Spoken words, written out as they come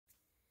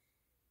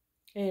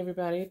Hey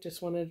everybody,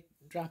 just want to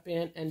drop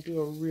in and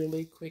do a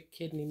really quick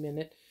kidney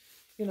minute.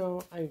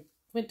 I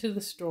went to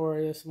the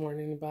store this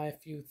morning to buy a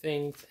few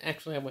things.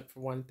 Actually, I went for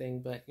one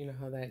thing, but you know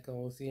how that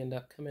goes. You end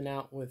up coming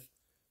out with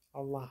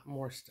a lot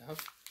more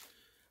stuff.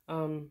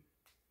 Um,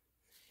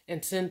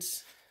 and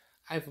since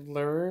I've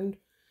learned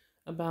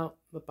about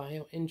the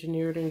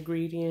bioengineered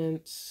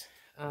ingredients,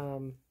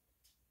 um,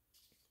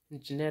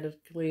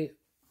 genetically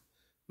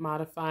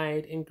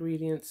modified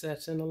ingredients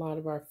that's in a lot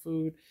of our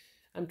food,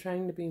 I'm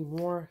trying to be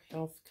more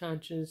health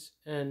conscious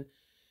and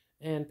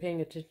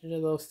paying attention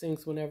to those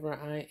things whenever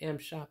I am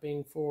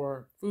shopping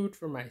for food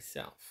for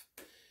myself.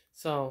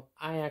 So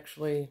I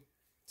actually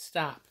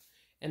stop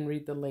and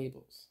read the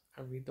labels.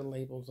 I read the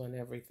labels on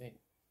everything.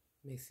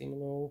 It may seem a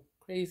little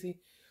crazy,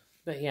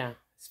 but yeah,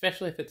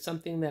 especially if it's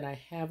something that I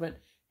haven't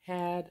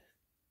had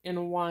in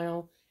a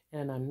while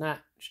and I'm not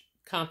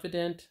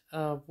confident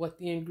of what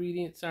the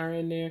ingredients are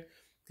in there.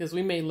 Because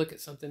we may look at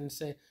something and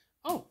say,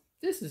 oh,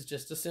 this is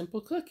just a simple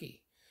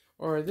cookie,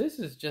 or this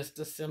is just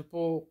a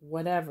simple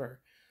whatever.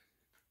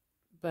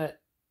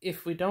 But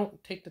if we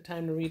don't take the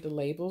time to read the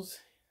labels,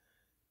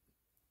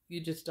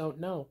 you just don't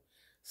know.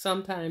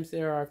 Sometimes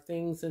there are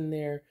things in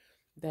there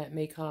that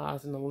may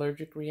cause an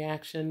allergic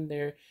reaction.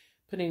 They're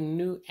putting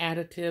new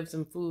additives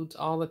in foods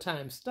all the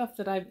time. Stuff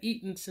that I've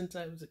eaten since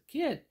I was a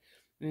kid.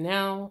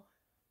 Now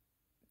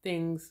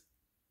things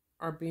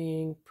are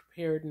being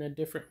prepared in a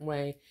different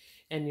way,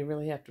 and you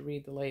really have to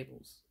read the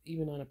labels,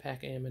 even on a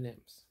pack of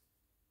M&Ms.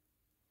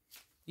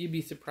 You'd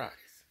be surprised.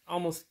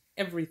 Almost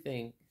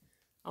everything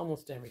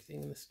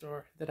in the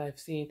store that I've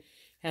seen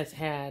has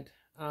had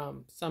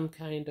some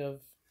kind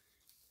of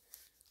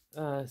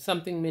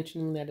something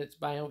mentioning that it's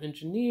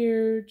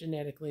bioengineered,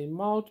 genetically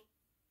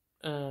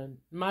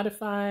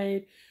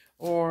modified,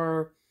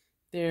 or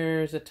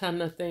there's a ton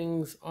of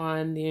things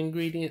on the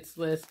ingredients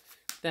list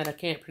that I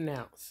can't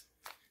pronounce.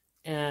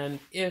 And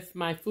if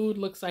my food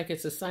looks like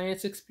it's a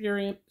science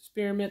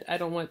experiment, I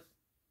don't want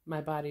my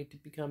body to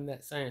become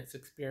that science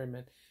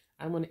experiment.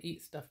 I want to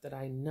eat stuff that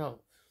I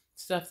know,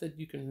 stuff that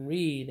you can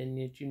read and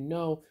that you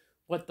know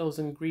what those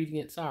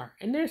ingredients are.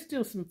 And there's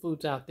still some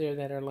foods out there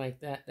that are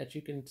like that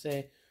you can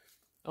say,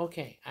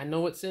 okay, I know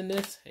what's in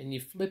this, and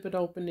you flip it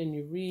open and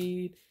you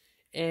read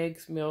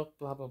eggs, milk,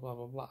 blah, blah, blah,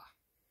 blah, blah.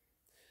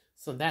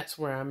 So that's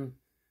where I'm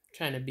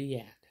trying to be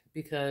at,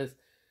 because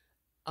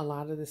a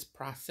lot of this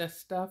processed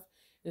stuff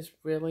is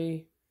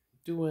really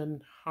doing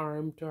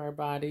harm to our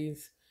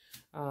bodies.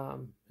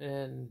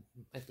 And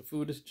like the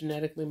food is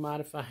genetically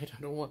modified.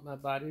 I don't want my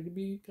body to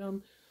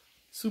become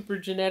super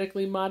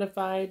genetically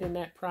modified in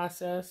that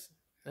process.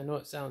 I know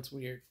it sounds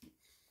weird,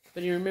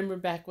 but you remember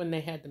back when they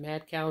had the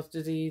mad cow's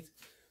disease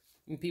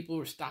and people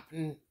were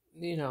stopping,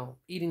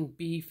 eating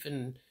beef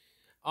and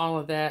all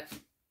of that.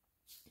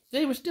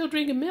 They were still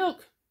drinking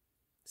milk,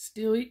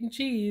 still eating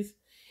cheese.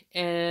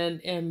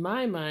 And in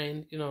my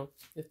mind,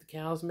 if the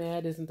cow's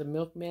mad, isn't the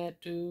milk mad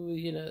too?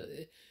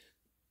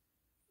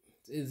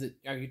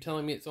 Are you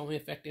telling me it's only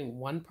affecting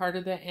one part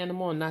of that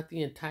animal and not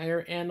the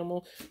entire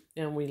animal?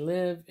 And we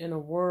live in a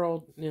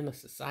world, in a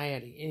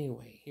society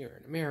anyway, here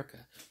in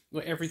America,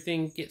 where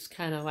everything gets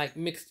kind of like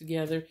mixed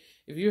together.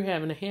 If you're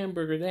having a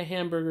hamburger, that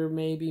hamburger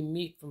may be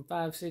meat from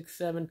 5, 6,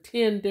 7,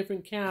 10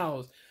 different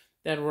cows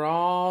that were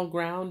all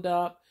ground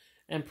up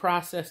and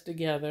processed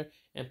together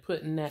and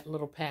put in that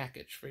little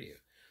package for you.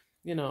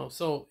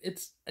 So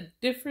it's a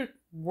different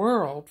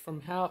world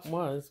from how it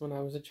was when I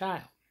was a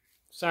child.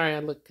 Sorry, I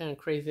look kind of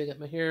crazy. I got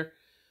my hair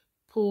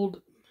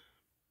pulled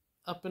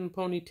up in a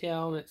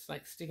ponytail and it's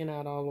like sticking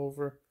out all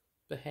over.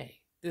 But hey,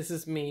 this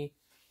is me.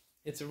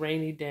 It's a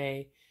rainy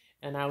day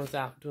and I was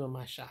out doing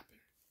my shopping.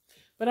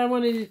 But I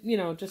wanted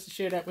to, just to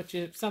share that with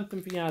you,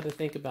 something for y'all to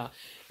think about.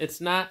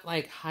 It's not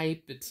like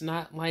hype. It's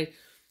not like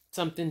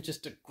something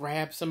just to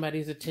grab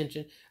somebody's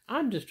attention.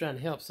 I'm just trying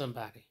to help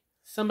somebody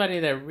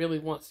that really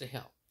wants to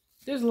help.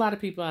 There's a lot of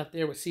people out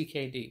there with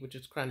CKD, which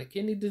is chronic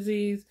kidney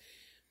disease.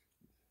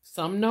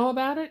 Some know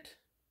about it.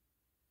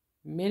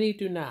 Many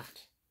do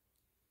not.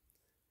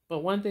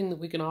 But one thing that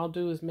we can all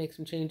do is make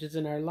some changes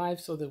in our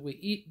lives so that we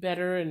eat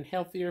better and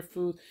healthier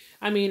food.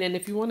 And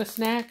if you want a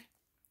snack,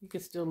 you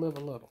can still live a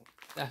little.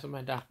 That's what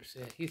my doctor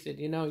said. He said,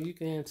 you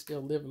can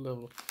still live a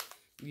little.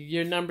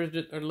 Your numbers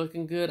are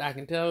looking good. I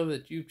can tell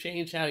that you've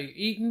changed how you're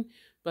eating,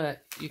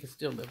 but you can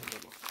still live a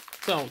little.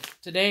 So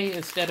today,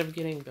 instead of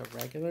getting the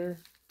regular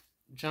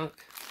junk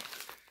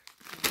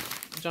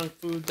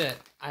food that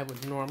I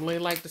would normally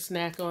like to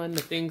snack on,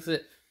 the things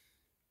that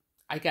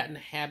I got in the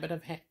habit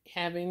of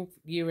having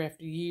year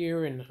after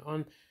year, and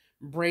on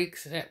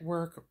breaks at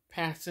work or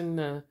passing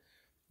the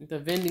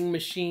vending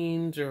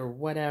machines or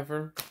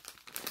whatever,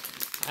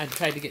 I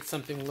tried to get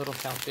something a little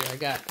healthier. I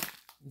got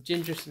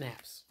ginger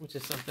snaps, which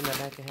is something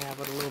that I can have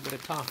with a little bit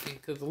of coffee,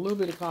 because a little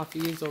bit of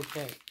coffee is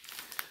okay.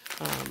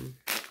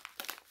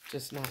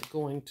 Just not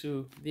going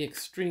to the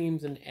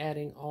extremes and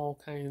adding all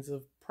kinds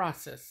of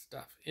processed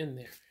stuff in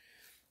there.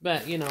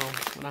 But, when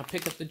I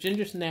pick up the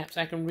ginger snaps,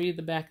 I can read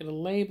the back of the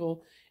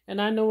label, and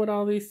I know what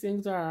all these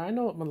things are. I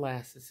know what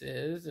molasses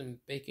is, and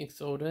baking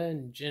soda,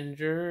 and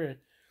ginger, and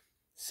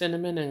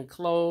cinnamon and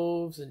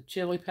cloves and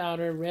chili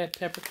powder, red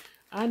pepper.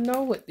 I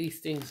know what these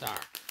things are.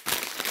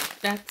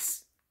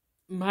 That's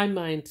my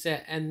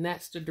mindset, and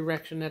that's the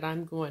direction that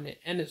I'm going in.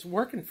 And it's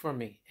working for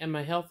me, and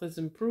my health is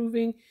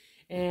improving,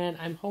 and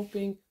I'm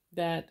hoping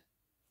that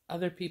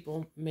other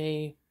people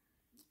may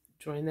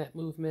join that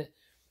movement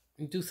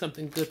and do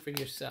something good for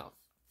yourself.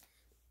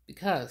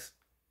 Because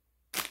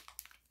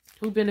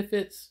who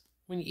benefits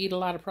when you eat a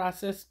lot of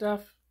processed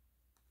stuff?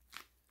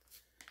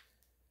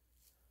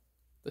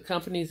 The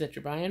companies that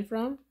you're buying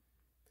from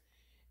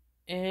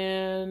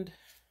and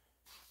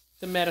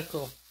the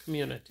medical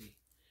community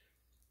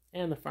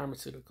and the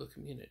pharmaceutical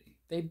community.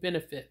 They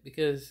benefit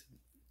because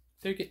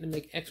they're getting to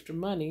make extra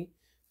money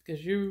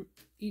because you're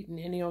eating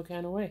any old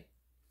kind of way.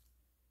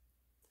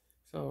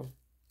 So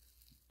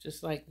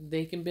just like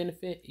they can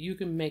benefit, you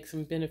can make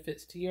some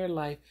benefits to your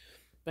life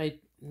by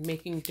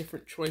making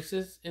different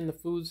choices in the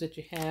foods that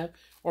you have,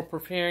 or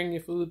preparing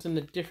your foods in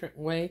a different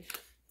way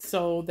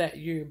so that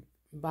your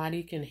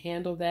body can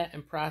handle that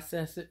and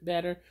process it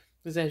better.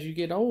 Because as you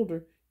get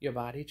older, your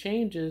body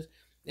changes,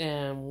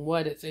 and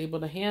what it's able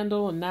to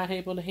handle and not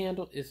able to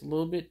handle is a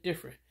little bit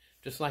different.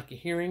 Just like your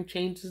hearing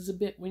changes a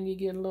bit when you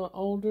get a little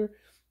older.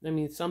 I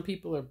mean, some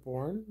people are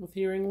born with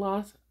hearing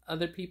loss.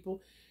 Other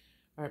people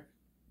are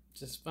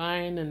just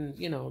fine, and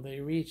they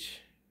reach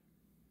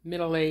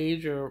middle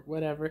age or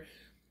whatever,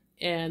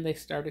 and they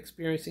start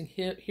experiencing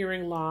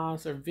hearing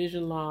loss or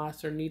vision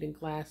loss or needing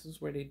glasses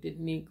where they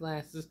didn't need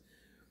glasses.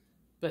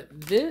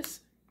 But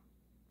this,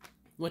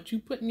 what you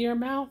put in your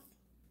mouth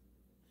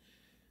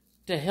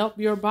to help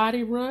your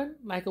body run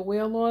like a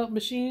well-oiled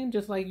machine,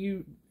 just like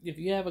if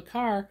you have a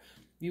car,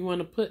 you want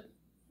to put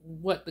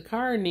what the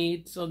car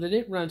needs so that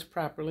it runs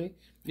properly.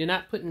 You're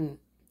not putting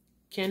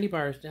candy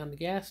bars down the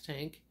gas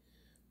tank.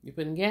 You're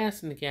putting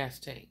gas in the gas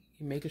tank.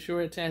 You're making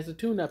sure it has a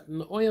tune-up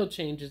and the oil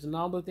changes and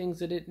all the things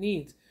that it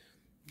needs.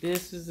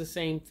 This is the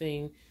same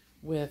thing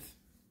with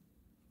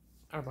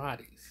our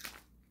bodies.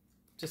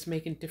 Just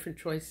making different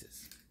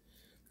choices.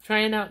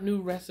 Trying out new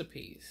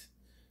recipes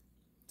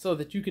so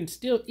that you can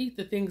still eat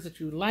the things that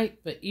you like,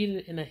 but eat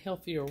it in a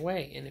healthier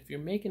way. And if you're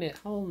making it at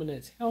home and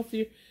it's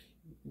healthier,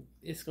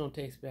 it's going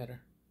to taste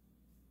better.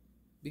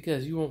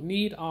 Because you won't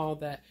need all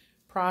that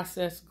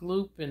processed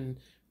gloop and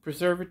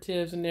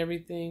preservatives and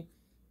everything.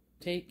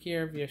 Take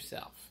care of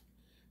yourself.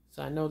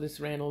 So I know this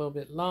ran a little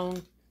bit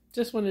long.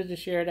 Just wanted to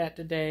share that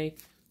today.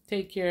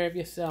 Take care of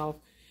yourself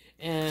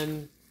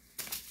and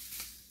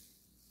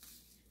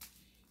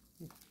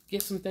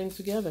get some things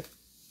together.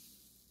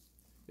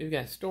 We've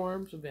got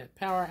storms. We've got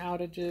power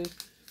outages.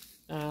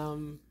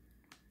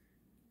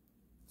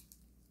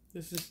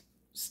 This is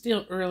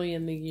still early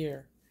in the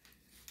year.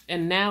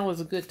 And now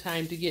is a good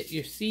time to get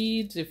your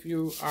seeds if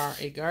you are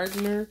a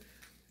gardener.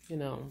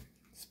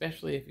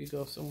 Especially if you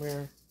go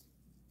somewhere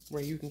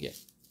where you can get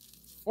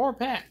 4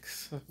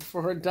 packs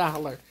for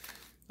 $1.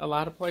 A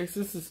lot of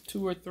places is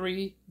 $2 or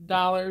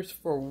 $3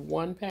 for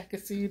 1 pack of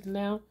seeds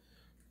now.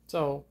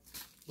 So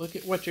look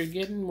at what you're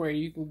getting, where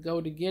you can go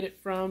to get it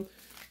from,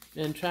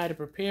 and try to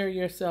prepare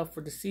yourself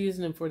for the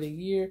season and for the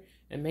year,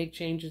 and make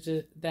changes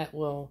that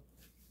will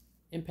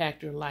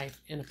impact your life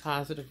in a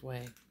positive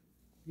way.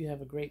 You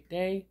have a great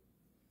day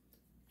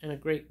and a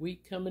great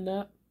week coming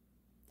up,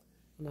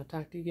 and I'll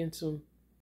talk to you again soon.